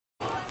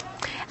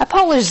A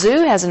Polish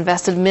zoo has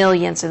invested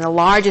millions in the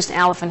largest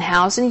elephant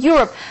house in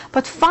Europe,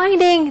 but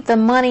finding the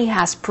money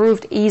has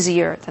proved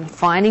easier than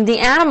finding the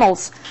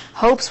animals.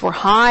 Hopes were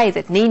high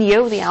that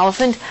Nino, the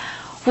elephant,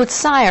 would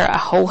sire a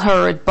whole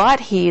herd, but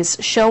he is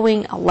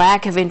showing a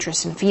lack of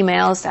interest in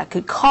females that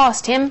could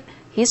cost him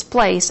his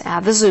place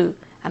at the zoo.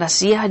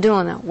 Anastasia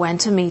Hadona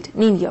went to meet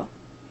Nino.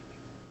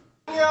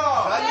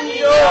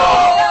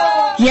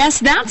 Yes,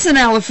 that's an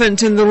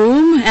elephant in the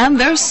room, and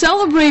they're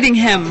celebrating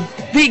him.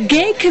 The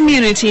gay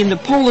community in the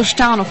Polish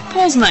town of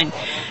Poznań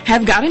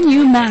have got a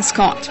new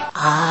mascot.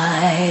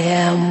 I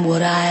am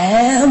what I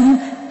am.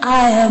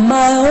 I am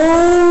my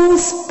own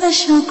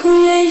special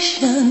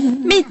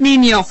creation. Meet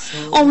Nino,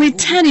 only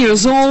 10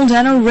 years old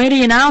and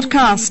already an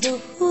outcast. Or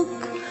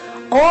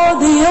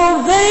the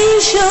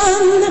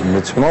ovation.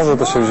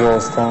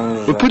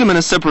 We put him in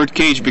a separate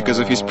cage because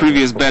of his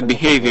previous bad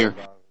behavior.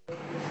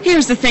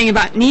 Here's the thing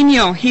about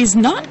Nino. He's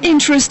not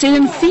interested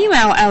in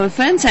female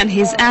elephants, and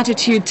his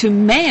attitude to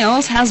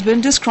males has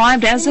been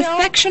described as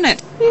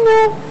affectionate.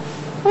 Nino,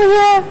 oh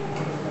yeah.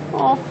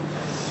 Oh,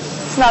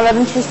 he's not that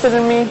interested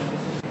in me.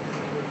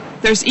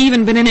 There's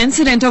even been an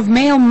incident of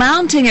male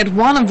mounting at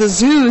one of the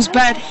zoos,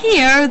 but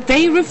here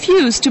they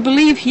refuse to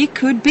believe he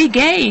could be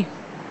gay.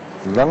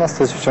 We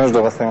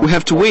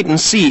have to wait and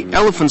see.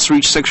 Elephants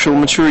reach sexual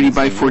maturity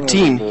by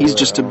 14. He's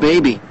just a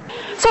baby.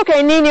 It's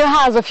okay, Nino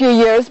has a few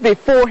years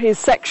before his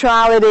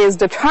sexuality is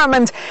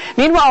determined.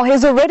 Meanwhile,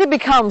 he's already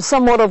become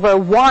somewhat of a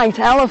white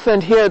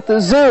elephant here at the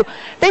zoo.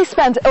 They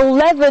spent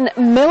 $11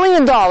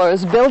 million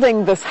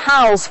building this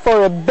house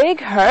for a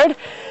big herd.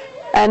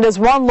 And as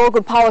one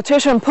local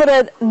politician put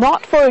it,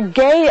 not for a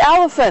gay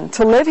elephant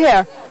to live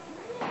here.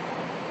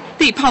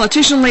 The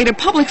politician later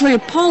publicly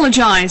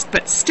apologized,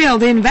 but still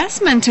the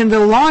investment in the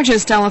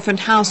largest elephant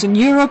house in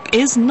Europe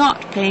is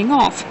not paying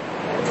off.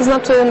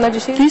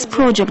 This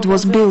project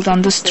was built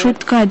under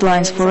strict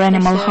guidelines for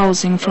animal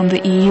housing from the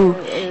EU.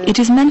 It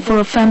is meant for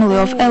a family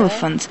of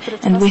elephants,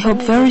 and we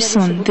hope very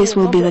soon this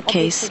will be the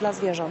case.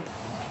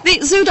 The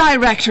zoo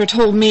director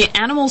told me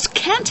animals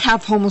can't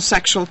have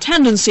homosexual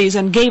tendencies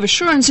and gave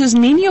assurances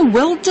Nino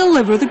will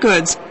deliver the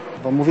goods.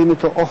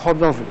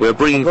 We're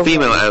bringing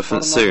female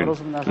elephants soon,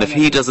 and if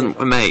he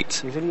doesn't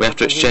mate, we have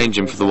to exchange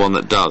him for the one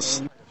that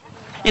does.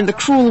 In the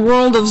cruel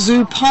world of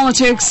zoo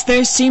politics,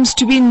 there seems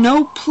to be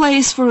no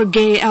place for a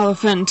gay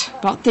elephant,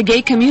 but the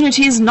gay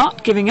community is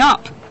not giving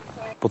up.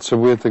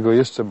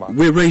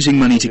 We're raising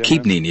money to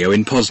keep Nino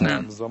in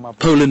Poznań.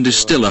 Poland is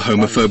still a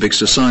homophobic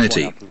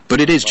society,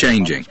 but it is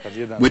changing.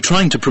 We're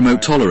trying to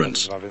promote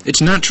tolerance. It's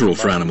natural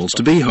for animals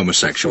to be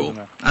homosexual,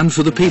 and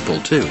for the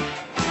people too.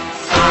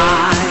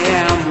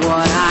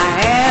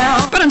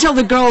 But until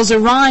the girls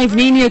arrive,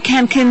 Nino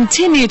can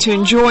continue to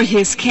enjoy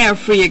his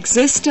carefree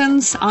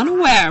existence,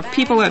 unaware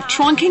people are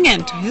trunking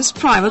into his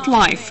private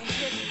life.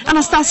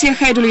 Anastasia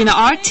Hadona,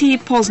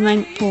 RT,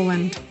 Poznań,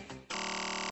 Poland.